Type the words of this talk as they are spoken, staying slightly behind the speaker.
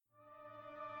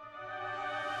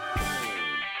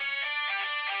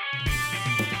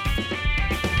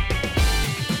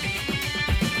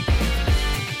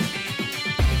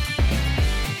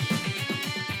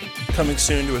Coming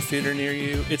soon to a theater near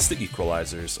you, it's The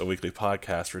Equalizers, a weekly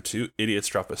podcast where two idiots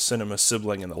drop a cinema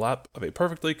sibling in the lap of a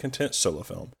perfectly content solo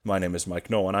film. My name is Mike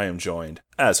Noel, and I am joined,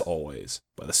 as always,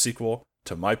 by the sequel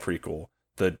to my prequel,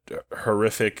 the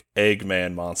horrific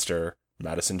Eggman monster,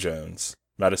 Madison Jones.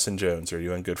 Madison Jones, are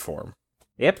you in good form?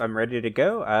 Yep, I'm ready to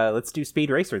go. Let's do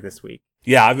Speed Racer this week.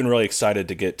 Yeah, I've been really excited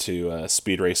to get to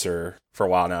Speed Racer for a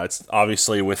while now. It's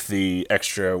obviously with the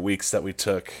extra weeks that we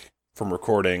took from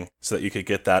recording so that you could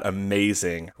get that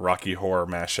amazing Rocky Horror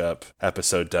mashup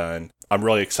episode done. I'm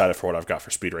really excited for what I've got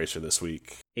for Speed Racer this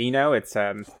week. You know, it's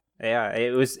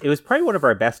it was probably one of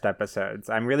our best episodes.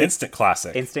 I'm really instant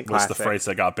classic. Instant was classic the phrase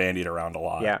that got bandied around a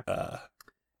lot. Yeah.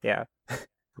 Yeah.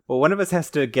 Well, one of us has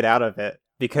to get out of it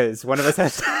because one of us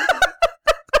has to...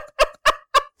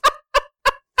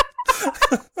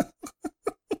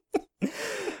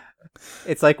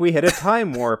 It's like we hit a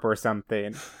time warp or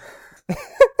something.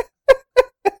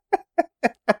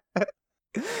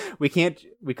 We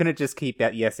couldn't just keep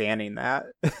yes-anding that.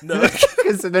 No.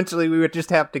 Because eventually we'd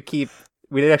actually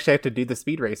have to do the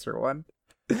Speed Racer one.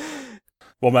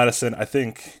 Well, Madison, I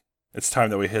think it's time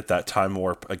that we hit that time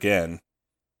warp again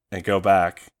and go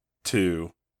back to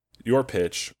your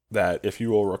pitch that, if you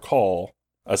will recall,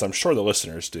 as I'm sure the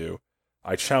listeners do,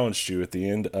 I challenged you at the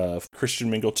end of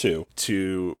Christian Mingle 2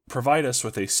 to provide us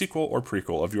with a sequel or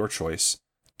prequel of your choice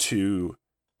to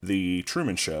The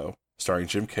Truman Show, starring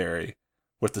Jim Carrey,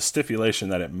 with the stipulation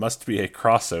that it must be a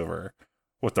crossover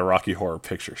with the Rocky Horror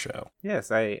Picture Show. Yes,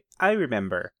 I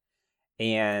remember.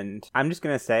 And I'm just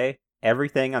going to say,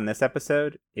 everything on this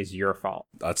episode is your fault.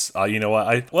 That's, you know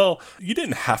what? You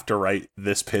didn't have to write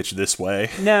this pitch this way.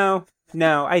 No,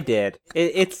 I did.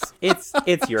 It's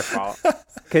your fault.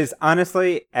 Because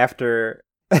honestly, after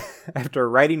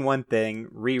writing one thing,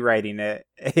 rewriting it,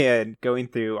 and going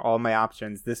through all my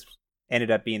options, this ended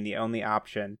up being the only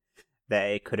option that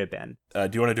it could have been. Do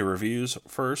you want to do reviews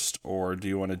first, or do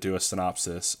you want to do a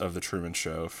synopsis of The Truman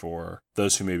Show for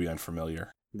those who may be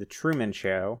unfamiliar? The Truman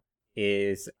Show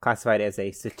is classified as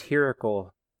a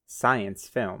satirical science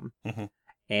film. Mm-hmm.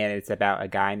 And it's about a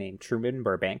guy named Truman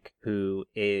Burbank, who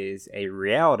is a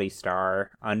reality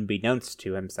star unbeknownst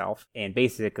to himself. And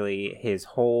basically, his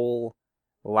whole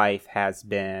life has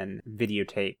been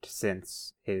videotaped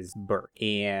since his birth.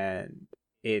 And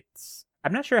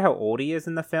I'm not sure how old he is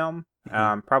in the film.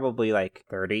 Mm-hmm. Probably like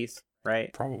 30s,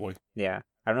 right? Probably. Yeah.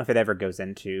 I don't know if it ever goes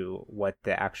into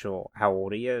how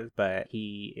old he is, but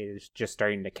he is just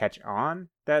starting to catch on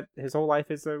that his whole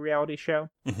life is a reality show.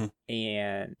 Mm-hmm.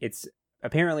 And it's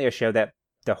apparently a show that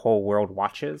the whole world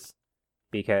watches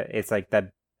because it's like the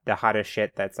hottest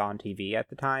shit that's on TV at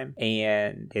the time.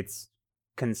 And its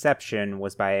conception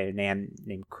was by a man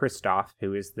named Christoph,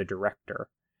 who is the director,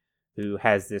 who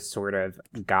has this sort of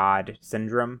God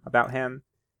syndrome about him.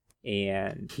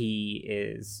 And he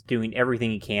is doing everything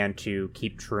he can to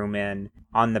keep Truman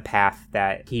on the path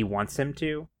that he wants him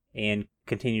to and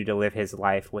continue to live his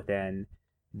life within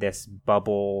this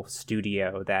bubble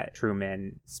studio that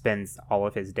Truman spends all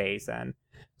of his days in,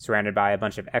 surrounded by a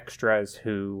bunch of extras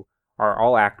who are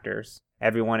all actors.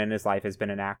 Everyone in his life has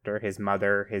been an actor. His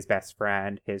mother, his best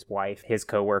friend, his wife, his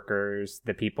coworkers,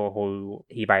 the people who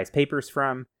he buys papers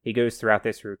from. He goes throughout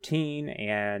this routine,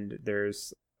 and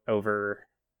there's over...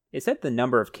 Is that the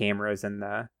number of cameras in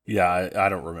the... Yeah, I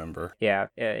don't remember. Yeah,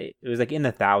 it was like in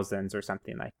the thousands or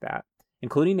something like that,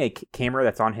 including a camera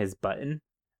that's on his button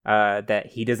that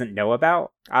he doesn't know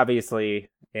about. Obviously,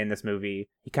 in this movie,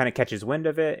 he kind of catches wind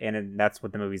of it, and that's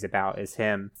what the movie's about, is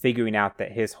him figuring out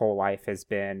that his whole life has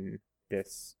been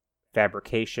this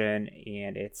fabrication,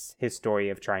 and it's his story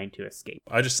of trying to escape.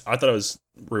 I thought I was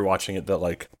rewatching it that,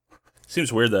 like, it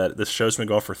seems weird that this show's been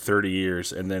going for 30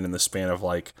 years, and then in the span of,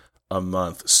 like, a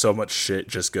month, so much shit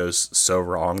just goes so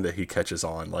wrong that he catches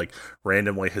on. Like,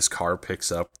 randomly his car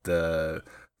picks up the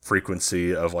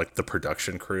frequency of, like, the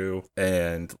production crew,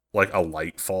 and, like, a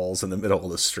light falls in the middle of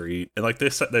the street, and, like,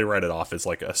 they write it off as,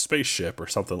 like, a spaceship or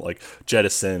something, like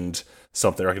jettisoned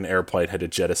something, like an airplane had to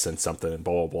jettison something, and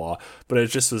blah blah blah. But it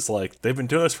just was like, they've been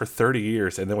doing this for 30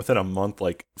 years, and then within a month,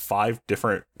 like, 5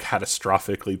 different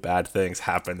catastrophically bad things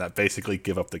happen that basically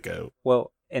give up the ghost.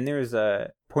 Well, and there's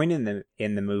a point in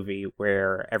the movie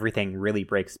where everything really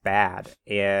breaks bad,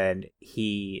 and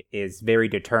he is very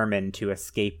determined to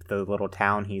escape the little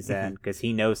town he's in because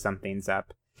he knows something's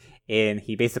up. And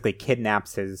he basically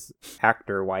kidnaps his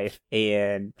actor wife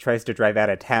and tries to drive out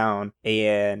of town.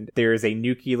 And there's a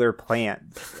nuclear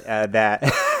plant that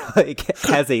like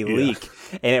has a leak,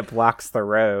 and it blocks the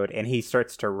road. And he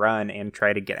starts to run and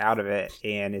try to get out of it,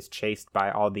 and is chased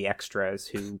by all the extras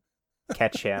who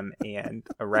catch him and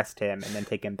arrest him and then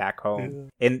take him back home.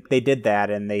 And they did that,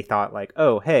 and they thought like,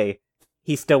 oh, hey,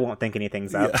 he still won't think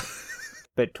anything's up. Yeah.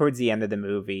 But towards the end of the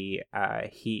movie,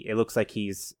 it looks like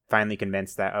he's finally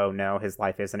convinced that, oh no, his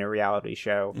life isn't a reality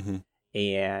show. Mm-hmm.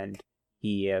 And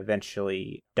he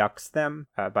eventually ducks them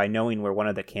by knowing where one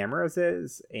of the cameras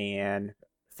is and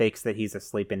fakes that he's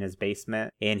asleep in his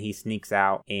basement. And he sneaks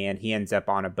out and he ends up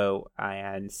on a boat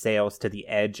and sails to the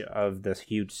edge of this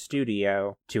huge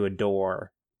studio to a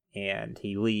door. And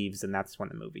he leaves, and that's when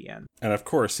the movie ends. And of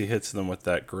course, he hits them with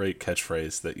that great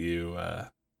catchphrase that you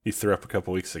threw up a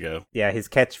couple weeks ago. Yeah, his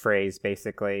catchphrase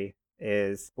basically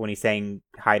is when he's saying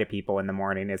hi to people in the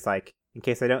morning, it's like, in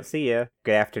case I don't see you,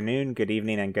 good afternoon, good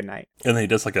evening, and good night. And then he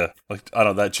does I don't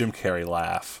know, that Jim Carrey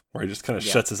laugh where he just kind of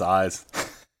shuts his eyes,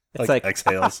 like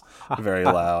exhales very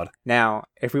loud. Now,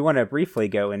 if we want to briefly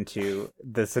go into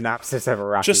the synopsis of a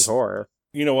Rocky Horror.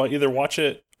 You know what? Either watch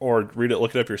it or read it,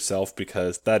 look it up yourself,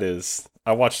 because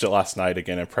I watched it last night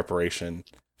again in preparation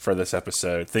for this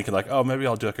episode, thinking like, oh, maybe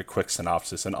I'll do like a quick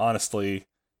synopsis. And honestly,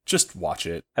 just watch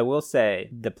it. I will say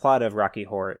the plot of Rocky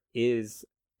Horror is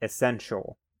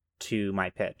essential to my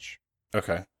pitch.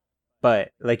 Okay.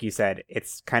 But like you said,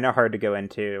 it's kind of hard to go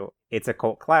into. It's a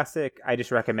cult classic. I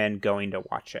just recommend going to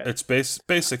watch it. It's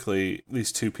basically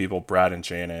these two people, Brad and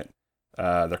Janet.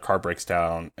 Their car breaks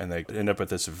down and they end up at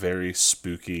this very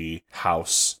spooky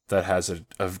house that has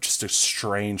just a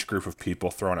strange group of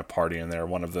people throwing a party in there.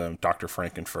 One of them, Dr.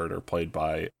 Frankenfurter, played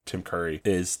by Tim Curry,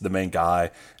 is the main guy,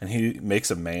 and he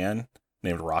makes a man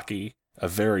named Rocky, a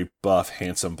very buff,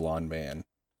 handsome blonde man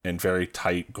in very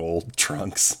tight gold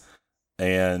trunks.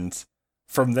 And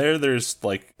from there's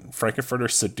like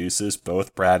Frankenfurter seduces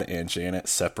both Brad and Janet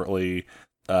separately.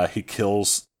 He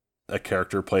kills a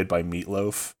character played by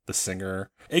Meatloaf, the singer.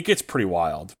 It gets pretty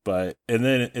wild, and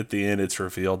then at the end it's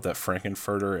revealed that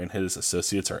Frankenfurter and his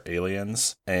associates are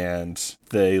aliens, and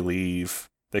they leave.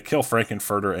 They kill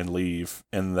Frankenfurter and leave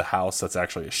in the house that's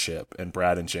actually a ship, and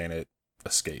Brad and Janet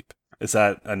escape. Is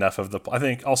that enough of I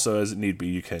think also, as it need be,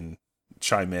 you can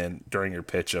chime in during your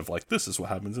pitch of like, this is what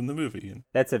happens in the movie.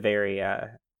 That's a very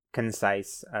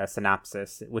concise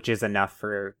synopsis, which is enough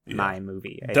for my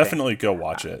movie. Definitely go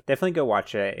watch it. Definitely go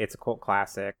watch it. It's a cult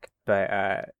classic,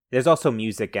 but there's also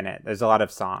music in it. There's a lot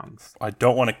of songs. I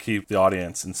don't want to keep the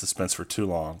audience in suspense for too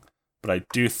long, but I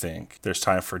do think there's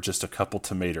time for just a couple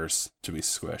tomatoes to be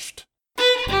squished.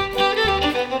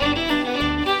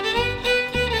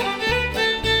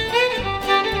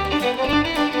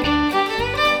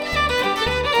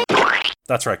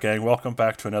 That's right, gang. Welcome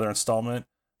back to another installment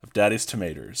of Daddy's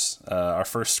Tomatoes. Our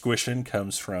first squishing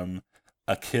comes from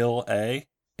Akhil A,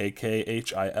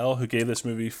 A-K-H-I-L, who gave this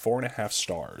movie 4.5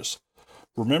 stars.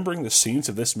 Remembering the scenes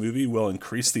of this movie will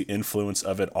increase the influence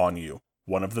of it on you.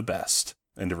 One of the best.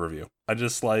 End of review. I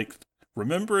just like,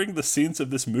 remembering the scenes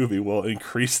of this movie will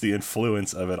increase the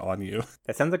influence of it on you.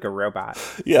 That sounds like a robot.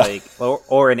 Yeah. Like,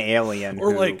 or an alien.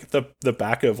 Or like the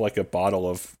back of like a bottle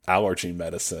of allergy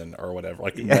medicine or whatever.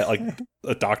 Like, like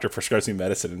a doctor prescribing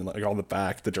medicine, and like on the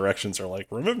back, the directions are like,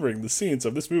 remembering the scenes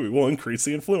of this movie will increase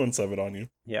the influence of it on you.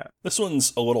 Yeah. This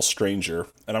one's a little stranger,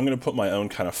 and I'm going to put my own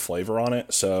kind of flavor on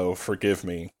it, so forgive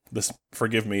me.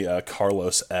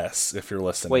 Carlos S, if you're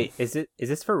listening. Wait, is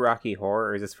this for Rocky Horror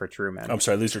or is this for Truman? I'm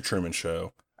sorry, these are Truman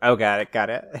Show. Oh, got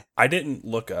it. I didn't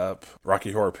look up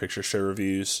Rocky Horror Picture Show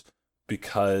reviews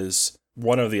because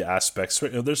one of the aspects,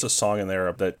 there's a song in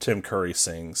there that Tim Curry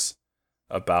sings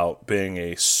about being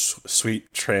a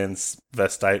sweet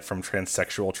transvestite from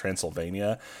transsexual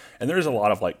Transylvania, and there's a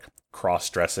lot of like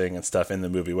cross-dressing and stuff in the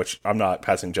movie, which I'm not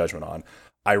passing judgment on.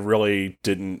 I really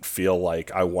didn't feel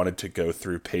like I wanted to go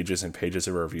through pages and pages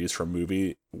of reviews for a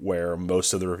movie where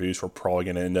most of the reviews were probably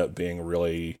going to end up being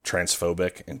really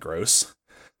transphobic and gross.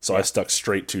 So I stuck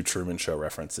straight to Truman Show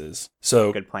references.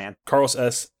 So good plan. Carlos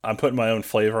S, I'm putting my own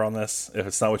flavor on this. If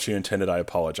it's not what you intended, I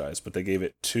apologize. But they gave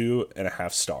it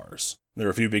 2.5 stars. The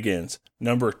review begins,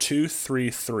 number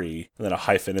 233, and then a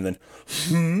hyphen, and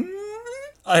then,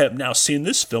 I have now seen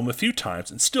this film a few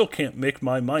times and still can't make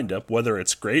my mind up whether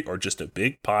it's great or just a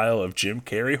big pile of Jim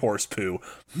Carrey horse poo.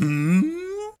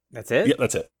 That's it? Yeah,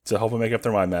 that's it. So hopefully make up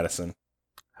their mind, Madison.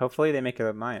 Hopefully they make up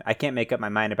their mind. I can't make up my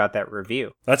mind about that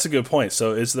review. That's a good point.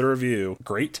 So is the review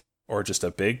great or just a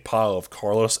big pile of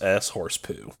Carlos S. horse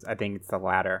poo? I think it's the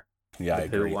latter. Yeah, the I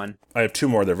agree. Poo one. I have 2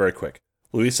 more. They're very quick.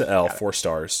 Louisa L., 4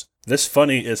 stars. This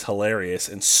funny is hilarious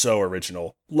and so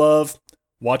original. Love.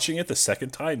 Watching it the second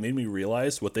time made me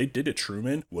realize what they did to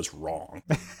Truman was wrong.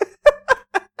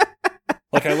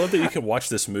 Like, I love that you can watch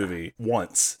this movie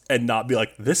once and not be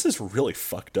like, this is really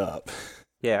fucked up.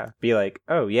 Yeah, be like,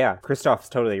 oh yeah, Christoph's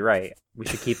totally right. We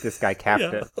should keep this guy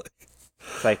captive. Yeah.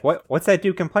 It's like, what's that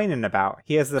dude complaining about?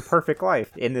 He has the perfect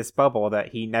life in this bubble that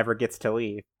he never gets to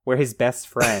leave, where his best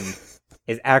friend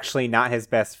is actually not his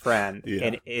best friend, Yeah.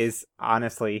 and is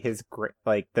honestly his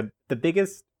like the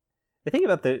biggest. The thing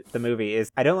about the movie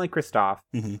is I don't like Christoph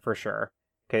for sure,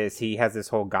 because he has this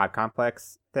whole god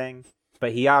complex thing,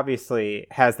 but he obviously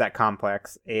has that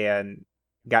complex and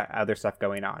got other stuff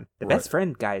going on. The best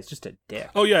friend guy is just a dick.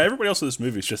 Oh yeah, everybody else in this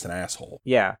movie is just an asshole.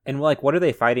 Yeah, and like, what are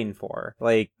they fighting for?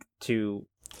 Like, to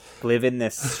live in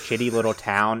this shitty little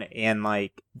town, and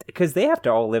like, because they have to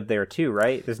all live there too,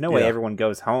 right? There's no way everyone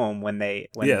goes home when the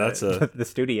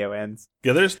studio ends.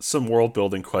 Yeah, there's some world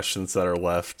building questions that are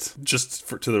left just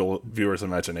to the viewer's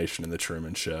imagination in the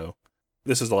Truman Show.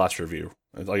 This is the last review.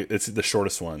 It's the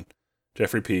shortest one.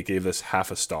 Jeffrey P gave this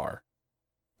half a star.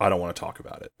 I don't want to talk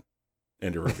about it.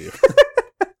 End of review.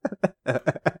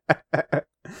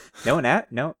 No one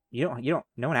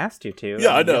asked you to.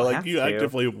 Yeah, I know. Like, you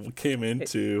actively came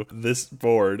into this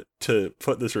board to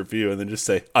put this review and then just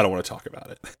say, I don't want to talk about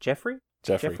it. Jeffrey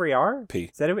R? P.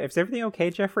 Is everything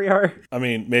okay, Jeffrey R? I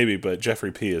mean, maybe, but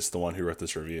Jeffrey P is the one who wrote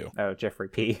this review. Oh, Jeffrey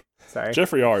P. Sorry.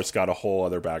 Jeffrey R's got a whole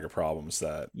other bag of problems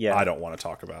that I don't want to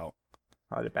talk about.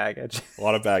 A lot of baggage. A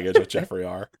lot of baggage with Jeffrey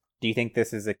R. Do you think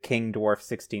this is a King Dwarf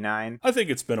 69? I think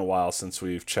it's been a while since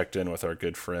we've checked in with our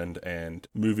good friend and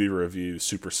movie review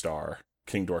superstar,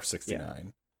 King Dwarf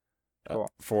 69. Yeah. Cool.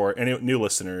 For any new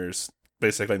listeners,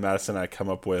 basically Madison and I come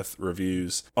up with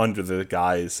reviews under the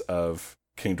guise of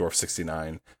King Dwarf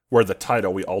 69, where the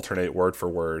title we alternate word for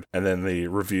word, and then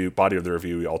the body of the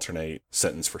review we alternate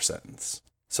sentence for sentence.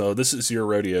 So this is your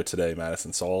rodeo today,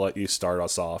 Madison, so I'll let you start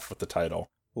us off with the title.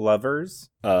 Lovers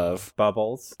of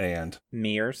bubbles and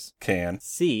mirrors can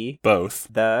see both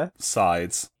the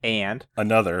sides and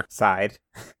another side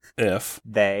if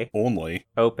they only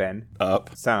open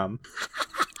up some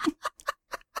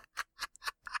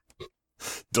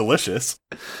delicious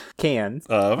cans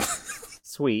of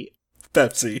sweet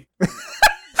Pepsi.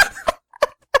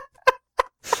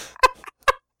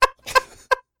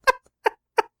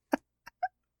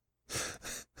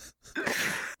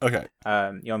 Okay.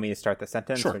 You want me to start the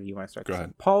sentence? Sure. Or do you want to start? Go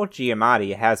ahead. Paul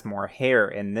Giamatti has more hair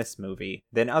in this movie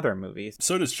than other movies.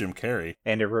 So does Jim Carrey.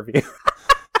 End of review.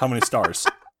 How many stars?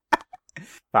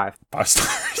 5. 5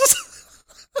 stars.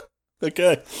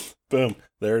 Okay. Boom.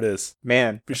 There it is.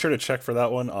 Man. Be sure to check for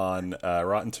that one on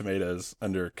Rotten Tomatoes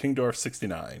under King Dwarf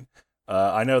 69.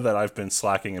 I know that I've been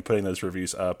slacking and putting those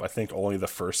reviews up. I think only the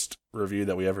first review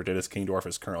that we ever did as King Dwarf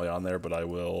is currently on there, but I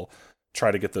will try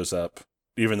to get those up,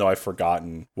 even though I've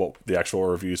forgotten what the actual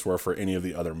reviews were for any of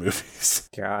the other movies.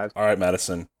 God. All right,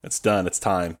 Madison. It's done. It's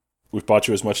time. We've bought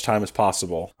you as much time as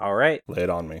possible. All right. Lay it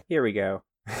on me. Here we go.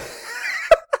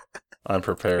 I'm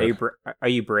prepared. Are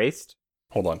you braced?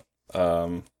 Hold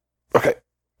on. Okay.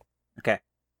 Okay.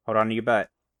 Hold on to your butt.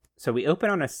 So we open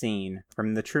on a scene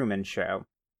from the Truman Show,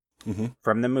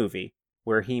 from the movie,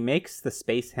 where he makes the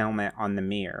space helmet on the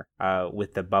mirror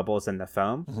with the bubbles and the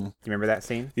foam. Do you remember that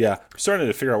scene? Yeah. I'm starting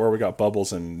to figure out where we got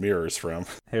bubbles and mirrors from.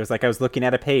 It was like I was looking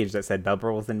at a page that said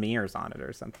bubbles and mirrors on it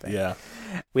or something. Yeah.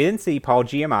 We didn't see Paul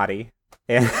Giamatti.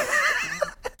 And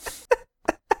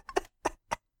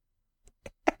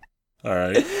all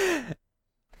right.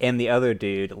 And the other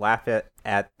dude laugh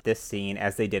at this scene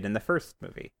as they did in the first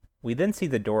movie. We then see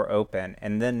the door open,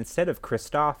 and then instead of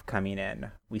Christoph coming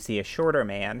in, we see a shorter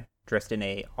man dressed in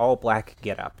a all-black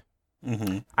getup.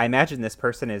 I imagine this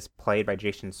person is played by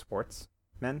Jason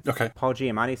Schwartzman. Okay. Paul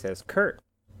Giamatti says, "Kurt,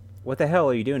 what the hell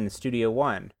are you doing in Studio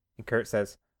One?" And Kurt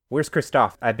says, "Where's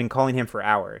Christoph? I've been calling him for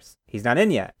hours. He's not in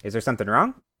yet. Is there something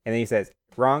wrong?" And then he says,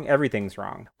 "Wrong, everything's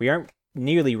wrong. We aren't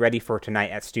nearly ready for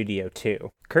tonight at Studio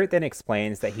 2. Kurt then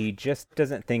explains that he just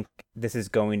doesn't think this is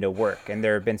going to work, and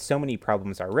there have been so many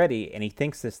problems already, and he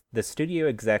thinks the studio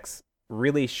execs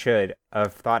really should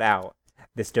have thought out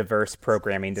this diverse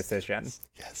programming decision.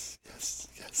 Yes.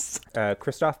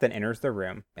 Christoph then enters the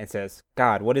room and says,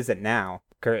 "God, what is it now?"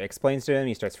 Kurt explains to him,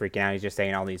 he starts freaking out, he's just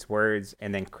saying all these words,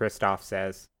 and then Christoph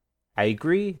says, "I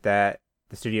agree that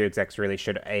the studio execs really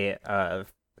should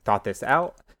have thought this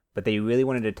out, but they really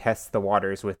wanted to test the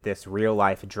waters with this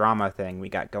real-life drama thing we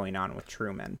got going on with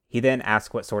Truman." He then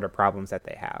asks what sort of problems that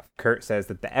they have. Kurt says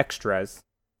that the extras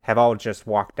have all just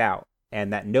walked out,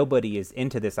 and that nobody is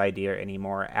into this idea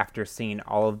anymore after seeing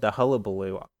all of the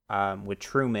hullabaloo with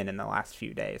Truman in the last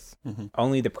few days.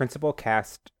 Only the principal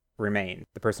cast remain.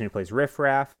 The person who plays Riff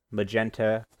Raff,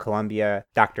 Magenta, Columbia,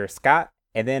 Dr. Scott,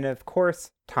 and then, of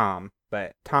course, Tom.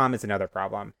 But Tom is another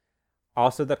problem.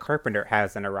 Also, the carpenter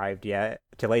hasn't arrived yet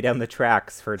to lay down the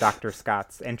tracks for Dr.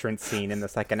 Scott's entrance scene in the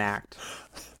second act.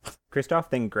 Christoph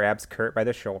then grabs Kurt by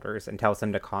the shoulders and tells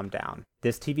him to calm down.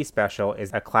 This TV special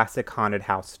is a classic haunted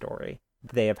house story.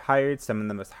 They have hired some of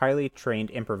the most highly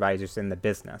trained improvisers in the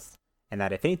business, and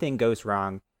that if anything goes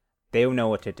wrong, They don't know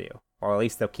what to do, or at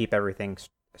least they'll keep everything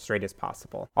straight as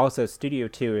possible. Also, Studio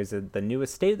 2 is the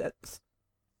newest state that's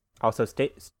also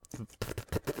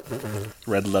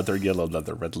red leather, yellow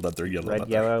leather, red leather, yellow red,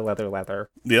 leather. yellow, leather.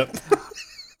 Yep.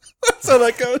 That's how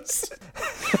that goes.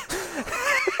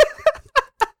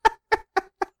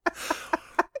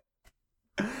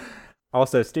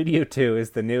 Also, Studio 2 is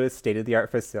the newest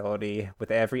state-of-the-art facility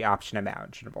with every option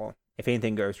imaginable. If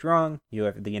anything goes wrong, you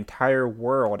have the entire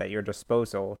world at your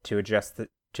disposal to adjust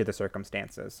to the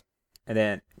circumstances. And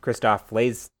then Christoph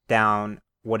lays down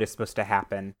what is supposed to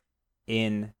happen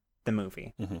in the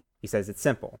movie. Mm-hmm. He says it's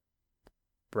simple.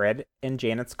 Brett and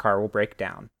Janet's car will break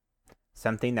down.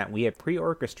 Something that we have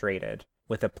pre-orchestrated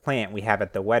with a plant we have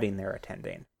at the wedding they're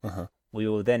attending. Uh-huh. We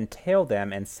will then tail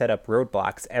them and set up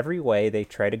roadblocks every way they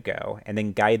try to go, and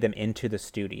then guide them into the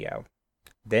studio.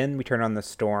 Then we turn on the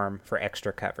storm for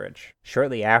extra coverage.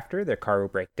 Shortly after, their car will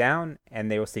break down,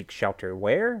 and they will seek shelter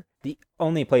where? The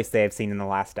only place they have seen in the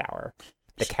last hour.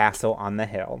 The castle on the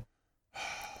hill.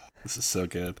 This is so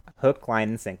good. Hook, line,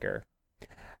 and sinker.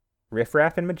 Riff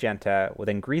Raff and Magenta will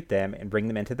then greet them and bring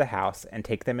them into the house and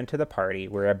take them into the party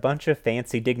where a bunch of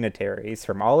fancy dignitaries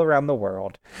from all around the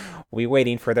world will be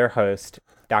waiting for their host,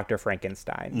 Dr.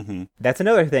 Frankenstein. Mm-hmm. That's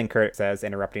another thing, Kurt says,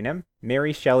 interrupting him.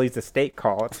 Mary Shelley's estate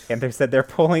called, and they said they're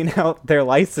pulling out their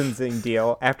licensing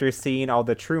deal after seeing all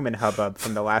the Truman hubbub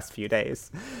from the last few days.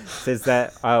 Says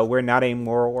that we're not a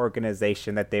moral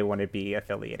organization that they want to be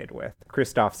affiliated with.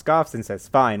 Christoph scoffs and says,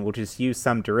 fine, we'll just use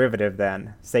some derivative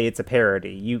then. Say it's a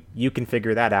parody. You can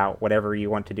figure that out, whatever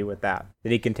you want to do with that.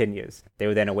 Then he continues. They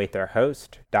will then await their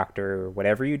host, Dr.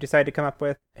 whatever you decide to come up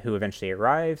with, who eventually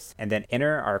arrives, and then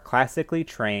enter our classically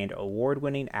trained,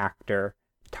 award-winning actor,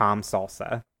 Tom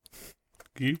Salsa.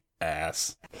 You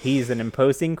ass. He's an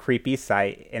imposing, creepy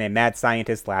sight in a mad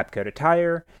scientist lab coat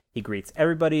attire. He greets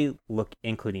everybody,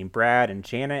 including Brad and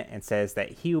Janet, and says that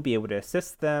he will be able to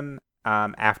assist them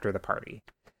after the party.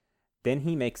 Then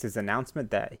he makes his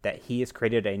announcement that he has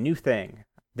created a new thing,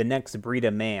 the next breed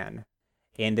of man,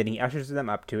 and then he ushers them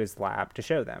up to his lab to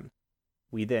show them.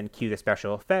 We then cue the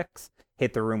special effects,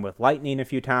 hit the room with lightning a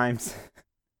few times,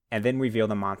 and then reveal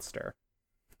the monster.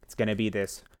 It's going to be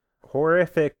this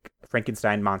horrific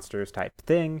Frankenstein monsters type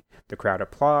thing. The crowd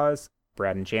applauds.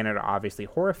 Brad and Janet are obviously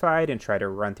horrified and try to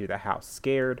run through the house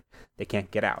scared. They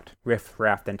can't get out. Riff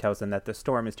Raff then tells them that the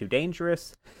storm is too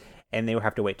dangerous, and they will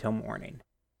have to wait till morning.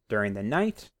 During the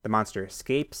night, the monster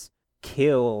escapes,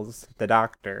 kills the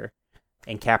doctor,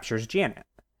 and captures Janet.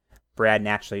 Brad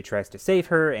naturally tries to save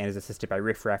her and is assisted by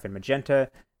Riff Raff and Magenta.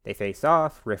 They face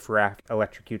off. Riff Raff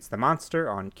electrocutes the monster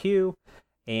on cue,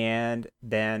 and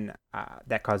then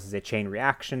that causes a chain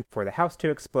reaction for the house to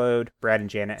explode. Brad and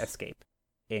Janet escape.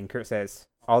 And Kurt says,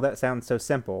 all that sounds so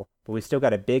simple, but we still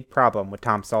got a big problem with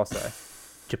Tom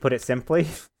Salsa. To put it simply,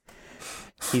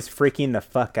 he's freaking the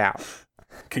fuck out.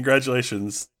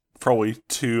 Congratulations. Probably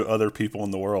 2 other people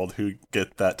in the world who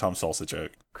get that Tom Salsa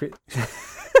joke.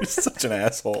 He's such an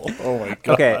asshole. Oh my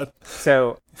god. Okay,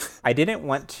 so I didn't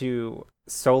want to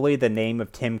sully the name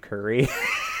of Tim Curry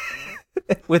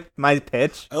with my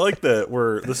pitch. I like that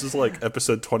this is like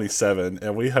episode 27,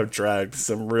 and we have dragged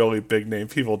some really big name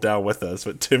people down with us,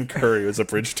 but Tim Curry was a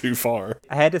bridge too far.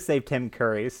 I had to save Tim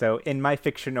Curry, so in my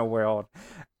fictional world,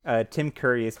 Tim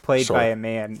Curry is played by a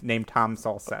man named Tom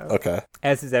Salsa. Okay.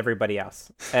 As is everybody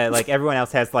else. Like everyone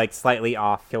else has like slightly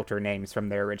off filter names from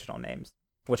their original names,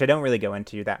 which I don't really go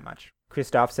into that much.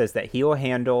 Christoph says that he will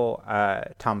handle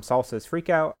Tom Salsa's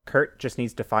freakout. Kurt just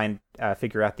needs to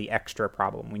figure out the extra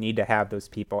problem. We need to have those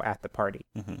people at the party.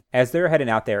 Mm-hmm. As they're heading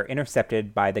out, they're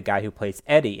intercepted by the guy who plays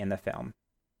Eddie in the film,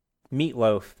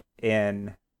 Meatloaf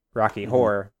in Rocky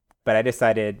Horror. But I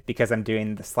decided, because I'm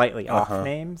doing the slightly off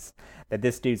names, that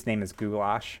this dude's name is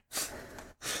Goulash.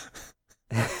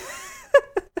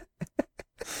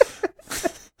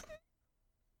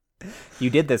 You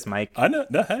did this, Mike. I know.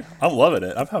 No, hey, I'm loving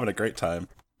it. I'm having a great time.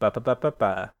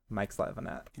 Mike's loving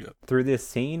it. Yep. Through this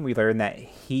scene, we learn that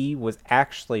he was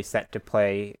actually set to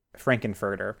play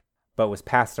Frankenfurter, but was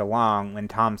passed along when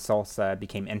Tom Salsa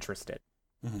became interested.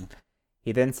 Mm-hmm.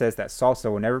 He then says that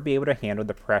Salsa will never be able to handle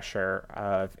the pressure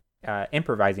of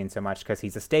improvising so much because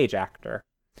he's a stage actor,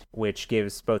 which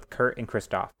gives both Kurt and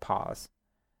Christoph pause.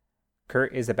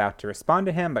 Kurt is about to respond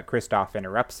to him, but Christoph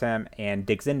interrupts him and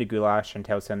digs into Goulash and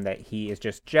tells him that he is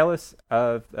just jealous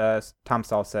of Tom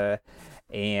Salsa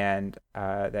and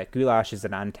that Goulash is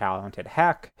an untalented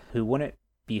hack who wouldn't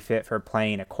be fit for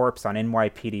playing a corpse on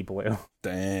NYPD Blue.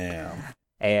 Damn.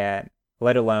 And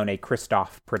let alone a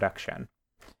Christoph production.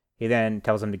 He then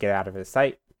tells him to get out of his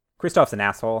sight. Kristoff's an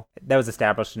asshole. That was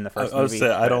established in the first I would movie. say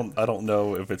I don't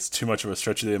know if it's too much of a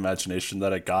stretch of the imagination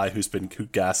that a guy who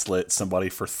gaslit somebody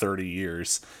for 30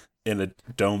 years in a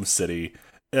dome city,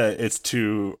 it's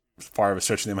too far of a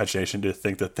stretch of the imagination to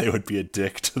think that they would be a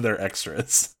dick to their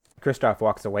extras. Kristoff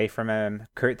walks away from him.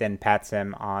 Kurt then pats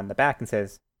him on the back and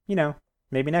says,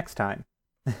 maybe next time.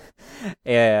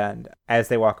 And as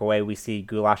they walk away, we see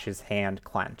Goulash's hand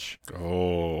clench.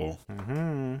 Oh.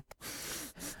 Mm-hmm.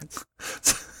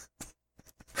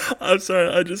 I'm sorry.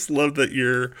 I just love that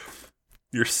your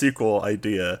sequel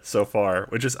idea so far,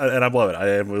 which is, and I love it. I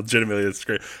am legitimately, it's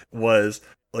great. Was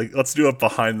like, let's do a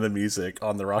behind the music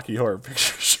on the Rocky Horror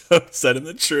Picture Show set in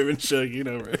the Truman Show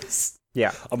universe.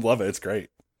 Yeah, I'm loving it. It's great.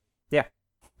 Yeah.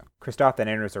 Kristoff then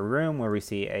enters a room where we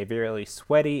see a very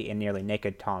sweaty and nearly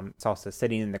naked Tom Salsa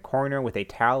sitting in the corner with a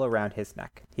towel around his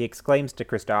neck. He exclaims to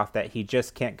Kristoff that he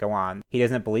just can't go on. He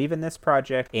doesn't believe in this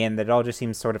project and that it all just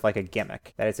seems sort of like a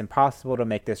gimmick, that it's impossible to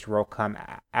make this role come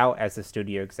out as the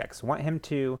studio execs want him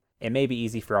to. It may be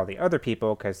easy for all the other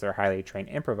people because they're highly trained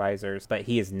improvisers, but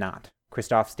he is not.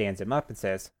 Kristoff stands him up and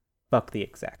says, "Fuck the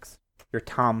execs. You're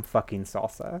Tom fucking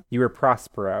Salsa. You were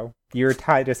Prospero. You're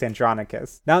Titus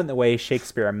Andronicus. Not in the way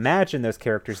Shakespeare imagined those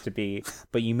characters to be,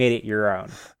 but you made it your own.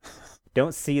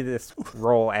 Don't see this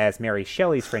role as Mary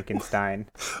Shelley's Frankenstein."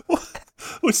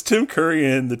 Was Tim Curry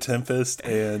in The Tempest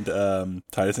and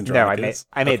Titus Andronicus?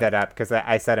 No, I made that up because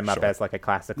I set him up as like a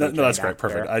classic. No, that's great.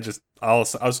 Perfect. I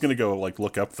was going to go like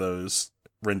look up those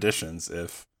renditions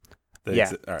if they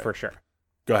exist. All right. For sure.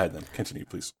 Go ahead then. Continue,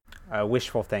 please.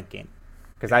 Wishful thinking.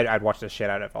 Because I'd watch the shit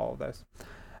out of all of those.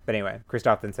 But anyway,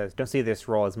 Kristoff then says, "Don't see this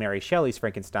role as Mary Shelley's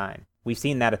Frankenstein. We've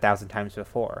seen that 1,000 times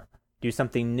before. Do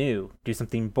something new. Do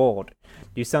something bold.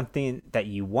 Do something that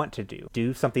you want to do.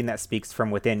 Do something that speaks from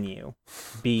within you.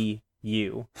 Be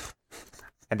you."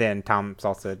 And then Tom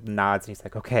Salsa nods and he's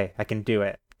like, "Okay, I can do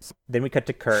it." So then we cut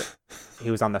to Kurt. He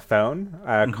was on the phone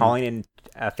calling in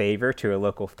a favor to a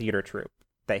local theater troupe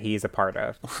that he's a part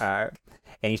of.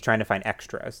 And he's trying to find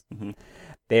extras. Mm-hmm.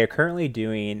 They are currently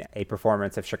doing a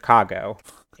performance of Chicago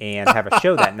and have a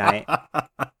show that night.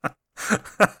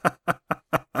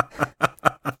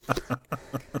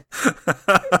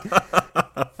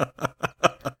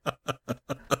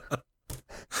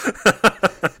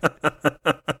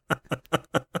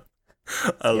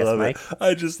 I love Mike? It.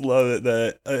 I just love it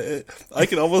that I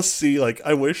can almost see, like,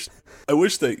 I wish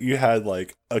that you had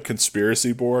like a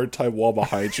conspiracy board type wall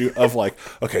behind you of like,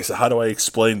 okay, so how do I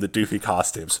explain the doofy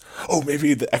costumes? Oh,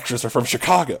 maybe the extras are from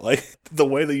Chicago. Like the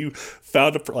way that you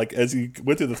found it, like as you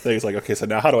went through the things, like, okay, so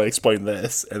now how do I explain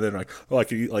this? And then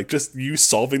like just you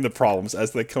solving the problems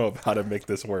as they come up, how to make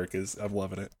this work I'm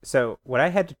loving it. So what I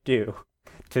had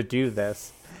to do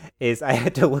this is I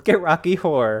had to look at Rocky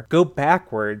Horror, go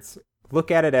backwards,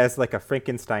 look at it as like a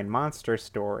Frankenstein monster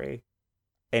story,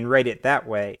 and write it that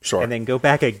way, sure. And then go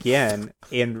back again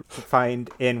and find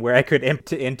in where I could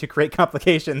integrate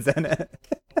complications in it.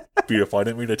 Beautiful. I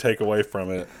didn't mean to take away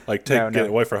from it. Like get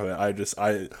away from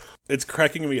it. It's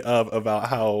cracking me up about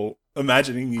how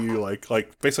imagining you like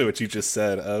basically what you just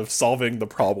said of solving the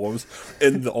problems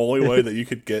in the only way that you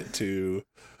could get to.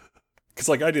 Because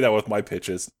like I do that with my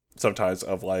pitches sometimes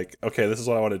of like, okay, this is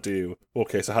what I want to do.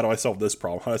 Okay, so how do I solve this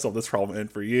problem? How do I solve this problem? And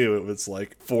for you, it was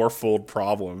like fourfold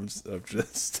problems of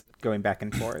just going back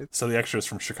and forth. So the extras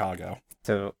from Chicago.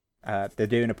 So they're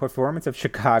doing a performance of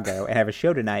Chicago and have a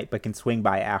show tonight, but can swing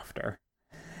by after.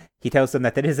 He tells them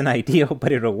that isn't ideal,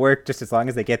 but it'll work just as long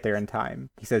as they get there in time.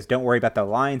 He says, "Don't worry about the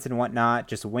lines and whatnot.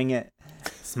 Just wing it,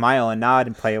 smile and nod,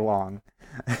 and play along."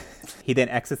 He then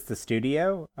exits the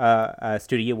studio,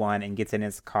 Studio 1, and gets in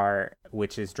his car,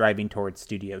 which is driving towards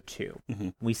Studio 2. Mm-hmm.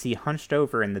 We see hunched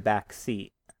over in the back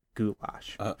seat,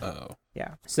 Goulash. Uh-oh.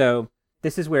 Yeah. So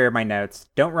this is where my notes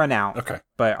don't run out, okay,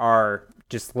 but are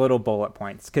just little bullet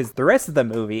points. Because the rest of the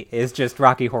movie is just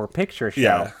Rocky Horror Picture Show,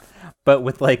 yeah, but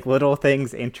with like little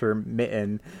things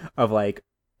intermittent of like,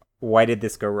 why did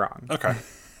this go wrong? Okay.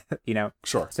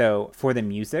 Sure. So for the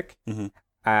music, mm-hmm.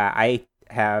 I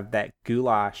have that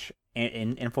Goulash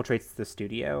infiltrates the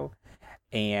studio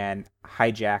and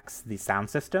hijacks the sound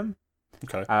system.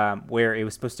 Okay. Where it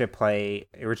was supposed to play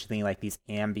originally like these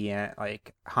ambient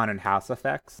like haunted house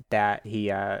effects, that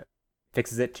he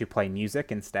fixes it to play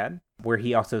music instead, where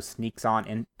he also sneaks on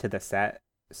into the set.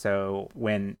 So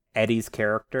when Eddie's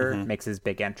character mm-hmm. makes his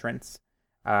big entrance,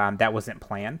 that wasn't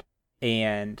planned.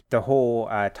 And the whole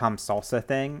Tom Salsa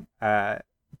thing,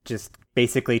 just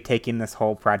basically taking this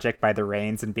whole project by the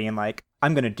reins and being like,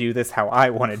 I'm going to do this how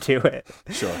I want to do it.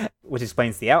 Sure. Which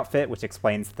explains the outfit, which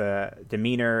explains the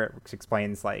demeanor, which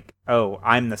explains like, oh,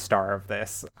 I'm the star of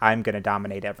this. I'm going to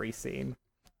dominate every scene.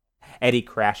 and he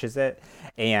crashes it,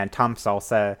 and Tom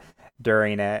Salsa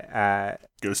during it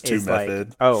goes too is like,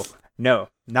 method. oh no,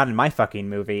 not in my fucking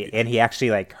movie, and he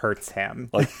actually like hurts him.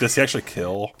 Like, does he actually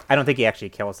kill? I don't think he actually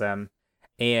kills him,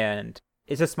 and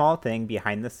it's a small thing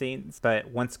behind the scenes,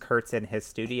 but once Kurt's in his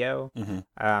studio,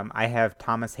 I have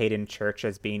Thomas Hayden Church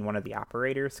as being one of the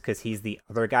operators because he's the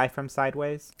other guy from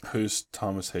Sideways. Who's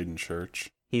Thomas Hayden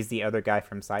Church? He's the other guy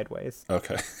from Sideways.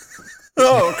 Okay.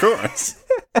 Oh, of course.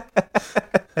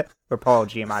 Or Paul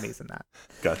Giamatti's in that.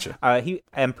 Gotcha.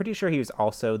 I'm pretty sure he was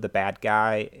also the bad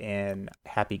guy in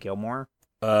Happy Gilmore.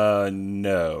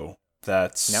 No.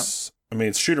 That's... No? I mean,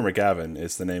 it's Shooter McGavin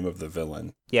is the name of the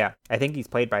villain. Yeah, I think he's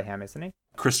played by him, isn't he?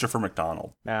 Christopher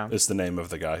McDonald No. is the name of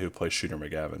the guy who plays Shooter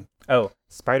McGavin. Oh,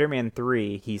 Spider-Man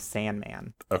 3, he's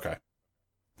Sandman. Okay.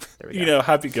 There we go. You know,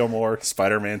 Happy Gilmore,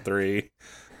 Spider-Man 3.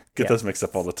 Get those mixed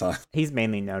up all the time. He's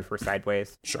mainly known for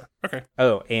Sideways. Sure. Okay.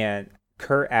 Oh, and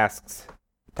Kurt asks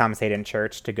Thomas Hayden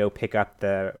Church to go pick up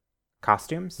the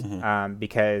costumes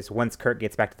because once Kurt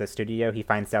gets back to the studio, he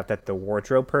finds out that the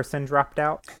wardrobe person dropped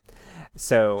out.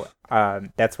 So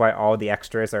that's why all the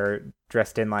extras are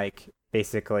dressed in like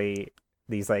basically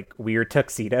these like weird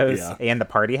tuxedos and the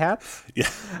party hats.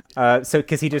 Yeah. So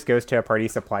because he just goes to a party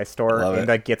supply store and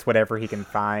like gets whatever he can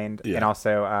find, and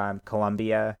also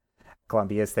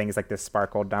Columbia's thing is like this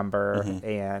sparkle number,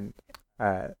 and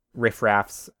Riff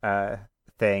Raff's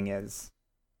thing is,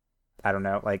 I don't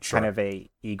know, like kind of a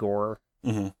Igor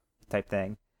type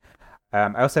thing.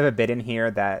 I also have a bit in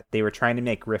here that they were trying to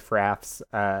make Riff Raff's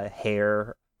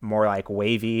hair more like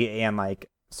wavy and like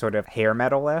sort of hair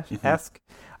metal-esque,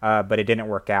 but it didn't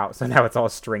work out. So now it's all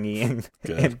stringy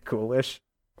and coolish.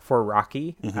 For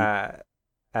Rocky,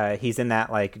 he's in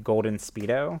that like golden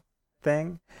Speedo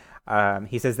thing.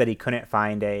 He says that he couldn't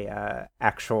find a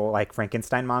actual like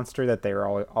Frankenstein monster, that they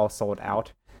were all sold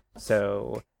out.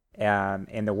 So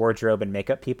and the wardrobe and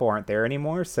makeup people aren't there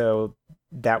anymore. So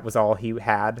that was all he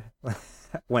had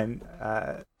when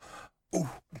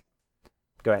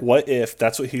go ahead. What if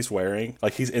that's what he's wearing?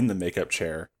 Like, he's in the makeup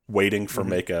chair waiting for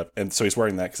makeup, and so he's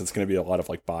wearing that because it's going to be a lot of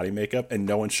like body makeup, and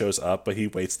no one shows up, but he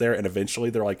waits there, and eventually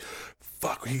they're like,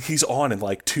 fuck, he's on in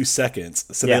like 2 seconds.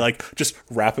 So they like just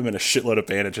wrap him in a shitload of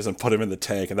bandages and put him in the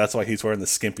tank, and that's why he's wearing the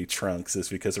skimpy trunks, is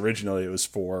because originally it was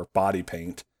for body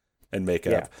paint and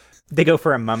makeup. They go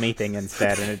for a mummy thing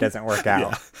instead, and it doesn't work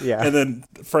out. Yeah. And then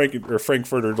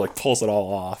Frankfurter like pulls it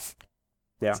all off.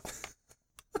 Yeah.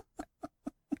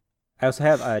 I also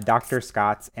have Dr.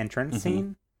 Scott's entrance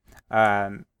scene,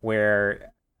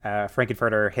 where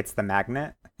Frankenfurter hits the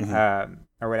magnet, or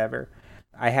whatever.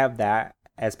 I have that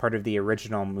as part of the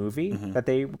original movie that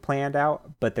they planned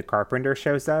out, but the carpenter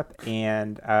shows up,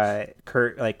 and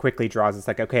Kurt like quickly draws. It's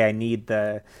like, okay, I need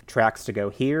the tracks to go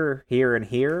here, here, and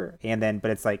here, and then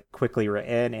but it's like quickly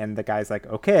written, and the guy's like,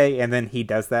 okay, and then he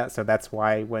does that. So that's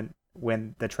why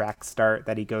when the tracks start,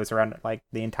 that he goes around like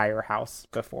the entire house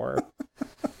before.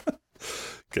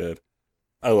 Good.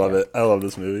 I love it. I love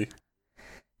this movie.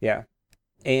 Yeah.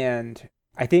 And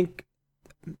I think,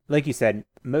 like you said,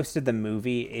 most of the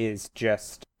movie is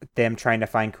just them trying to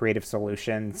find creative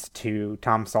solutions to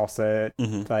Tom Salsa,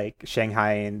 like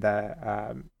Shanghai and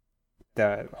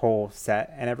the whole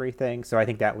set and everything. So I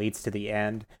think that leads to the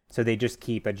end. So they just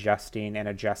keep adjusting and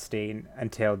adjusting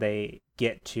until they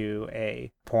get to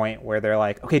a point where they're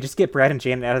like, okay, just get Brad and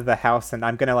Janet out of the house, and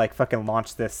I'm going to like fucking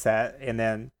launch this set. And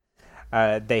then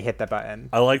they hit the button.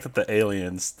 I like that the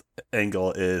aliens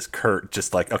angle is Kurt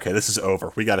just like, okay, this is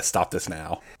over. We got to stop this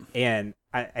now. And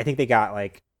I think they got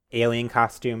like alien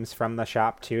costumes from the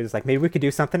shop too. It's like, maybe we could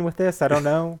do something with this. I don't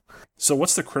know. So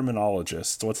what's the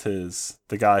criminologist? What's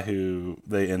the guy who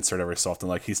they insert every so often?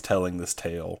 Like, he's telling this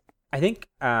tale. I think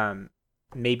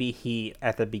maybe he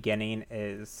at the beginning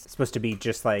is supposed to be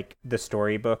just like the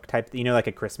storybook type, like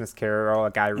a Christmas Carol,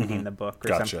 a guy reading the book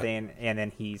or something, and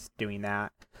then he's doing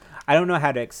that. I don't know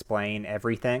how to explain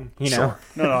everything, know. Sure.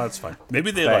 No, that's fine.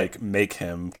 Maybe they like make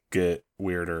him get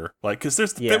weirder, like, because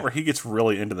there's the bit where he gets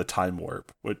really into the time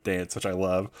warp with dance, which I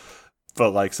love.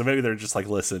 But like, so maybe they're just like,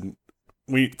 listen,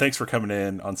 thanks for coming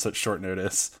in on such short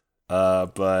notice,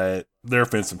 but there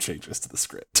have been some changes to the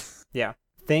script. Yeah.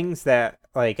 Things that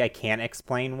like I can't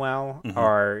explain well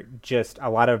are just a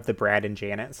lot of the Brad and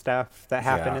Janet stuff that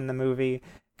happen in the movie,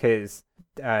 because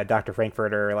Dr.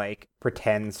 Frankfurter like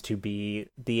pretends to be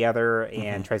the other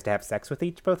and tries to have sex with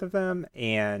both of them,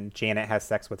 and Janet has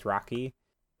sex with Rocky.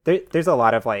 There's a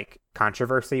lot of like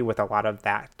controversy with a lot of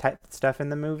that type of stuff in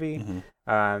the movie,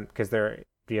 because there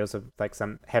deals with like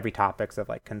some heavy topics of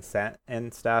like consent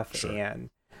and stuff and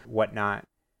whatnot,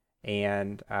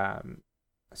 and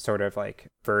sort of like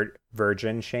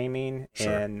virgin shaming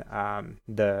in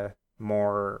the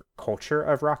more culture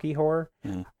of Rocky Horror.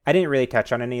 Mhm. I didn't really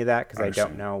touch on any of that because I I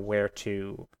don't understand. know where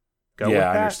to go Yeah, with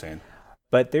I that. understand.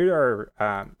 But there are,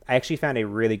 I actually found a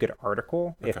really good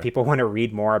article. If Okay. people want to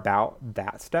read more about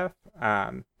that stuff,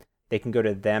 they can go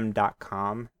to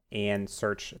them.com and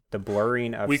search the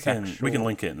blurring of We can sexual.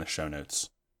 link it in the show notes.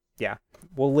 Yeah,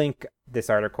 we'll link this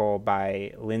article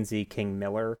by Lindsay King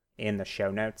Miller in the show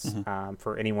notes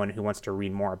for anyone who wants to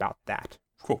read more about that.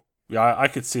 Cool. Yeah, I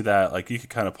could see that. Like, you could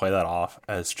kind of play that off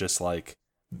as just like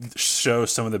show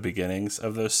some of the beginnings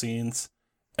of those scenes,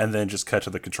 and then just cut to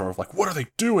the controller of like, what are they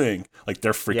doing? Like,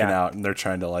 they're freaking Yeah, out and they're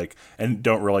trying to like, and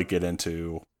don't really get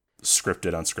into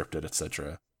scripted, unscripted,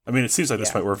 etc. I mean, it seems like at this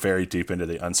yeah, point we're very deep into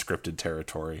the unscripted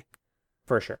territory,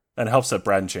 for sure. and it helps that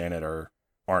Brad and Janet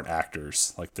aren't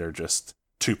actors. Like, they're just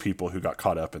two people who got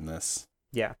caught up in this.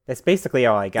 Yeah, that's basically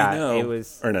all I got. It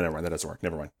was. Or no, never mind. That doesn't work.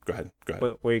 Never mind. Go ahead.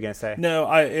 What were you gonna say? No,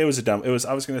 I was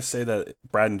gonna say that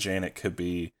Brad and Janet could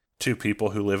be two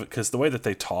people who live, because the way that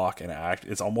they talk and act,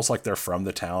 it's almost like they're from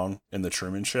the town in the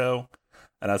Truman Show.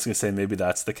 And I was gonna say maybe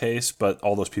that's the case, but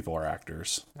all those people are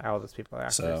actors, All those people are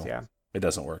actors. so Yeah, it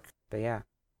doesn't work. but yeah.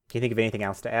 Can you think of anything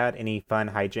else to add? Any fun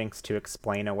hijinks to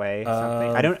explain away something?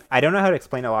 Um, I don't know how to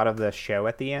explain a lot of the show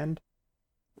at the end,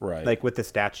 right. like with the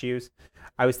statues.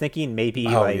 I was thinking maybe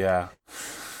Oh like yeah.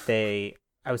 I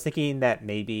was thinking that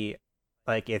maybe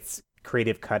like it's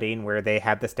creative cutting where they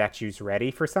have the statues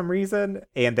ready for some reason,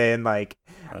 and then like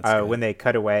when they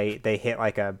cut away, they hit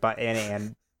like a button,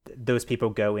 and those people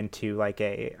go into like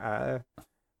a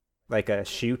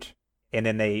chute, and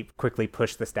then they quickly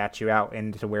push the statue out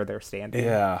into where they're standing.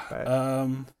 Yeah. But,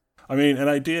 I mean, an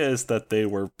idea is that they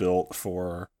were built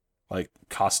for like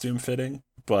costume fitting,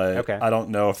 but okay. I don't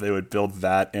know if they would build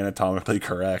that anatomically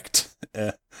correct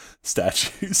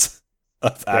statues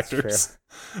of actors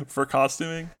for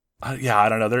costuming. Yeah, I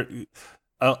don't know.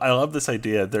 I love this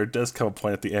idea. There does come a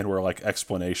point at the end where like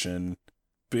explanation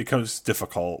becomes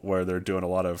difficult, where they're doing a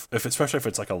lot of, especially if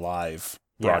it's like a live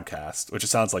broadcast, which it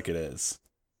sounds like it is.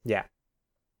 Yeah,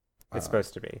 it's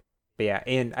supposed to be. But yeah,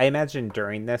 and I imagine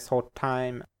during this whole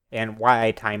time, and why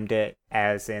I timed it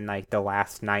as in like the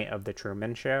last night of the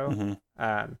Truman Show,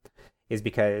 is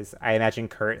because I imagine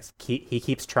Kurt, he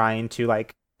keeps trying to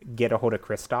like get a hold of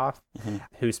Kristoff,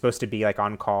 who's supposed to be like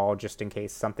on call just in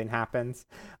case something happens,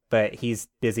 but he's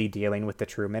busy dealing with the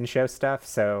Truman Show stuff.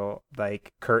 So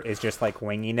like Kurt is just like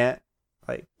winging it.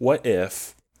 Like, what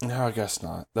if? No, I guess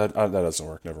not. That doesn't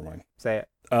work. Never mind. Say it.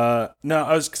 No,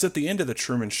 because at the end of the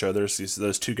Truman Show, there's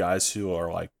those two guys who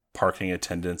are like parking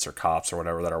attendants or cops or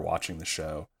whatever that are watching the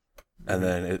show, and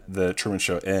then the Truman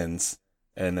Show ends,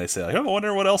 and they say like, "Oh, I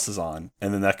wonder what else is on,"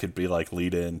 and then that could be like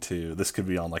lead into this could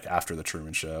be on like after the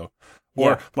Truman Show.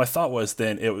 Or my thought was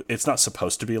then it's not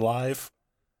supposed to be live,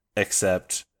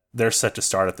 except they're set to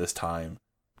start at this time,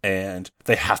 and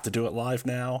they have to do it live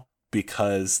now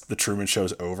because the Truman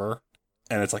Show's over,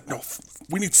 and it's like, no,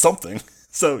 we need something.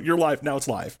 So you're live now. It's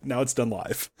live now. It's done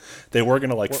live. They were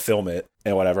gonna like film it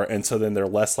and whatever, and so then they're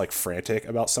less like frantic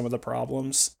about some of the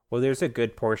problems. Well, there's a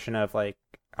good portion of like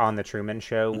on the Truman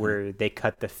Show where they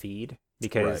cut the feed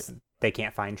because they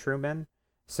can't find Truman.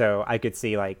 So I could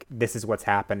see like this is what's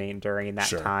happening during that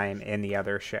time in the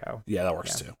other show. Yeah, that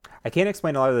works too. I can't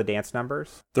explain a lot of the dance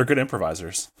numbers. They're good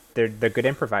improvisers. They're good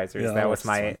improvisers. Yeah, that was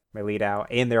my lead out,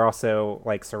 and they're also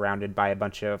like surrounded by a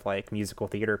bunch of like musical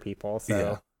theater people. So.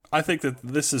 Yeah. I think that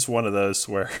this is one of those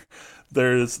where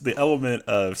there's the element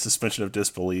of suspension of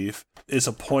disbelief is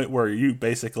a point where you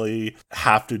basically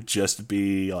have to just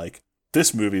be like,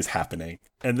 this movie is happening,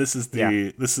 and this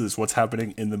is what's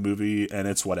happening in the movie, and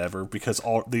it's whatever, because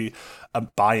all the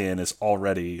buy-in is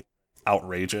already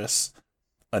outrageous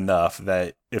enough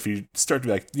that if you start to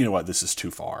be like, you know what, this is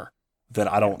too far, then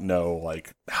I don't know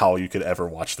like how you could ever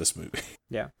watch this movie.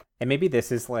 Yeah, and maybe this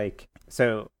is like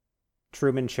so.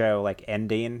 Truman Show like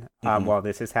ending while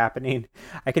this is happening.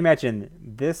 I can imagine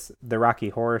the Rocky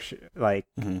Horror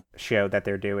show that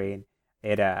they're doing.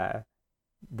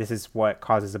 This is what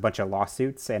causes a bunch of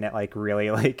lawsuits, and it like really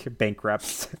like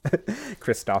bankrupts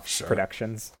Kristoff's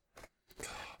Productions.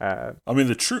 I mean,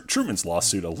 the Truman's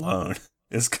lawsuit alone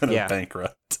is gonna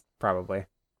bankrupt. Probably.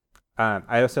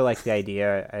 I also like the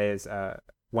idea is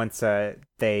once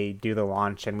they do the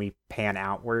launch and we pan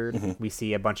outward, we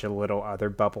see a bunch of little other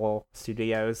bubble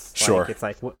studios. Like, it's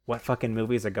like, what fucking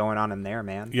movies are going on in there,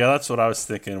 man? Yeah, that's what I was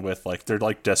thinking with, like, they're,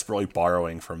 like, desperately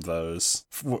borrowing from those.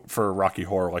 For Rocky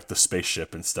Horror, like, the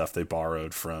spaceship and stuff, they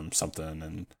borrowed from something,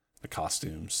 and the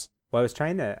costumes. Well, I was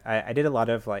trying to, I did a lot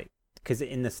of, like, because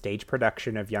in the stage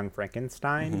production of Young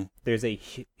Frankenstein, there's a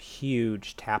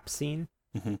huge tap scene,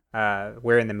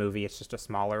 where in the movie it's just a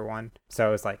smaller one. So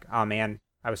I was like, oh, man.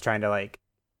 I was trying to like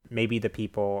maybe the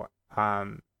people,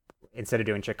 instead of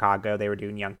doing Chicago, they were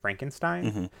doing Young Frankenstein.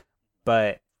 Mm-hmm.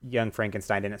 But Young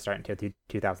Frankenstein didn't start until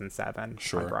 2007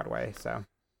 Sure. on Broadway. So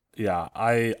yeah,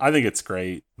 I think it's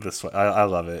great this way. I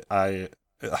love it.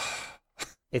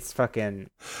 it's fucking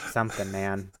something,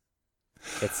 man.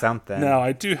 It's something. Now,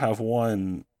 I do have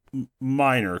one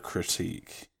minor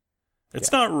critique.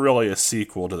 It's not really a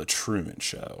sequel to The Truman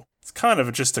Show. It's kind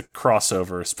of just a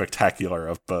crossover spectacular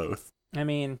of both. I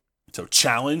mean, so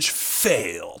challenge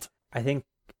failed. I think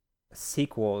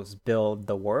sequels build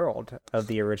the world of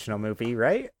the original movie,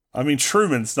 right? I mean,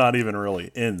 Truman's not even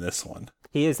really in this one.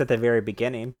 He is at the very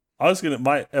beginning.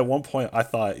 At one point I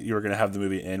thought you were gonna have the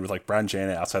movie end with like Brad and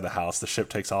Janet outside the house, the ship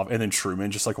takes off, and then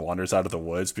Truman just like wanders out of the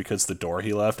woods because the door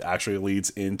he left actually leads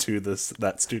into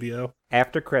that studio.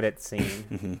 After credits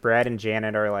scene, Brad and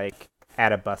Janet are like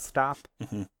at a bus stop,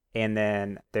 and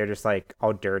then they're just like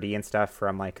all dirty and stuff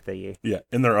from like the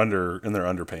in their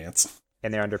underpants.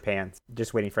 In their underpants,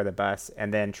 just waiting for the bus,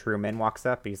 and then Truman walks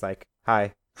up. He's like,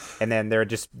 "Hi," and then they're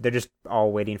just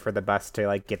all waiting for the bus to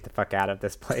like get the fuck out of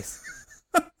this place.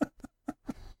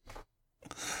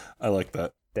 I like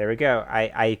that. There we go.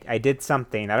 I did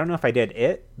something. I don't know if I did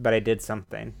it, but I did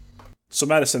something. So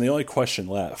Madison, the only question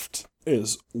left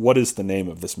is, what is the name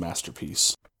of this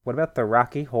masterpiece? What about the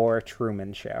Rocky Horror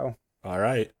Truman Show? All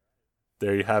right.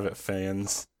 There you have it,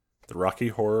 fans. The Rocky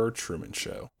Horror Truman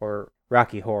Show. Or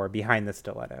Rocky Horror Behind the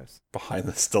Stilettos. Behind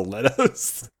the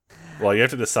Stilettos? Well, you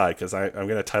have to decide, because I'm going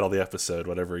to title the episode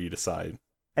whatever you decide.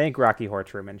 I think Rocky Horror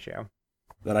Truman Show.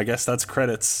 Then I guess that's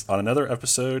credits on another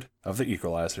episode of The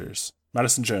Equalizers.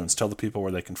 Madison Jones, tell the people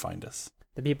where they can find us.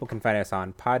 The people can find us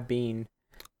on Podbean,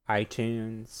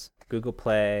 iTunes, Google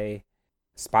Play,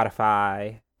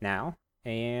 Spotify now,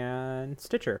 and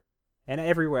Stitcher, and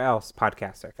everywhere else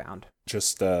podcasts are found.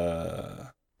 Just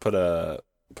put a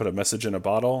message in a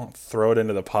bottle, throw it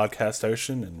into the podcast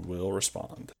ocean, and we'll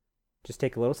respond. Just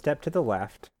take a little step to the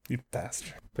left. You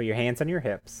bastard. Put your hands on your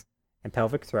hips and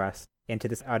pelvic thrust into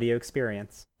this audio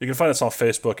experience. You can find us on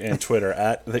Facebook and Twitter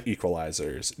at The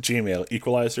Equalizers. Gmail,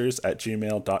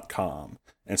 equalizers@gmail.com.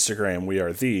 Instagram, we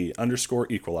are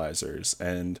 _equalizers.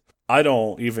 And I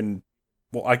can't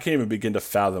even begin to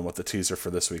fathom what the teaser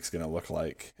for this week's going to look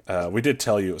like. We did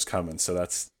tell you it was coming, so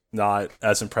that's not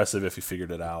as impressive if you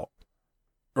figured it out.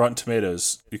 Rotten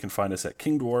Tomatoes, you can find us at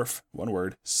King Dwarf, one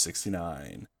word,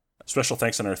 69. Special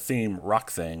thanks on our theme,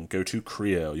 Rock Thing, go to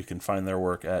Creo. You can find their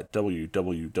work at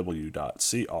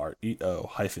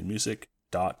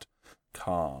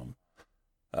www.creo-music.com.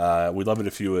 We'd love it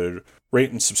if you would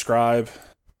rate and subscribe.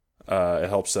 It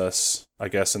helps us, I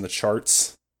guess, in the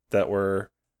charts that we're,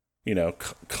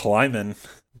 climbing.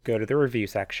 Go to the review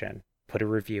section. Put a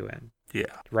review in.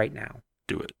 Yeah. Right now.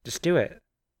 Do it. Just do it.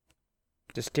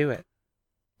 Just do it.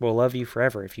 We'll love you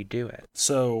forever if you do it.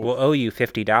 So we'll owe you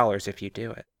 $50 if you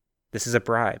do it. This is a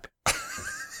bribe.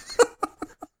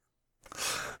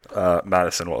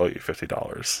 Madison will owe you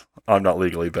 $50. I'm not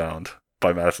legally bound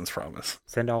by Madison's promise.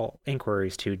 Send all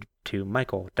inquiries to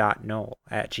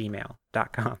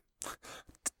michael.knoll@gmail.com.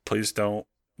 Please don't.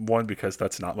 One, because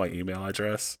that's not my email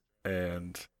address.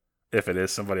 And if it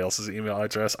is somebody else's email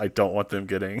address, I don't want them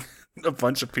getting a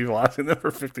bunch of people asking them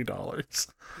for $50.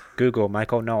 Google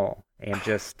Michael Knoll and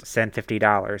just send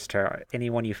 $50 to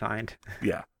anyone you find.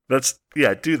 Yeah. Do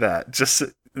that. Just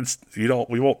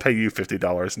we won't pay you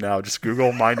 $50 now. Just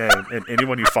Google my name and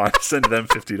anyone you find, send them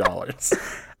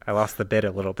 $50. I lost the bid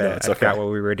a little bit. Yeah, I forgot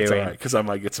what we were doing. It's all right, because I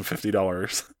might get some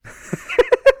 $50.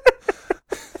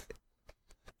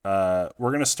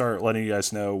 We're gonna start letting you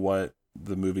guys know what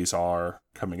the movies are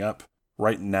coming up.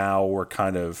 Right now, we're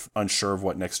kind of unsure of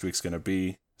what next week's gonna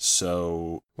be.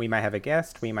 So we might have a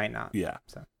guest. We might not. Yeah.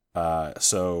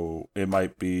 So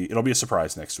it'll be a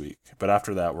surprise next week. But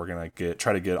after that, we're gonna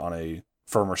try to get on a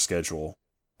firmer schedule.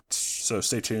 So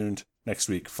stay tuned next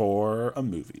week for a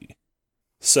movie.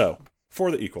 So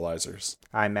for the Equalizers,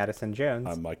 I'm Madison Jones.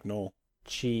 I'm Mike Knoll.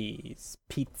 Cheese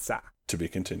pizza. To be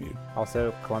continued.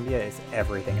 Also, Colombia is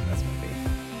everything in this movie.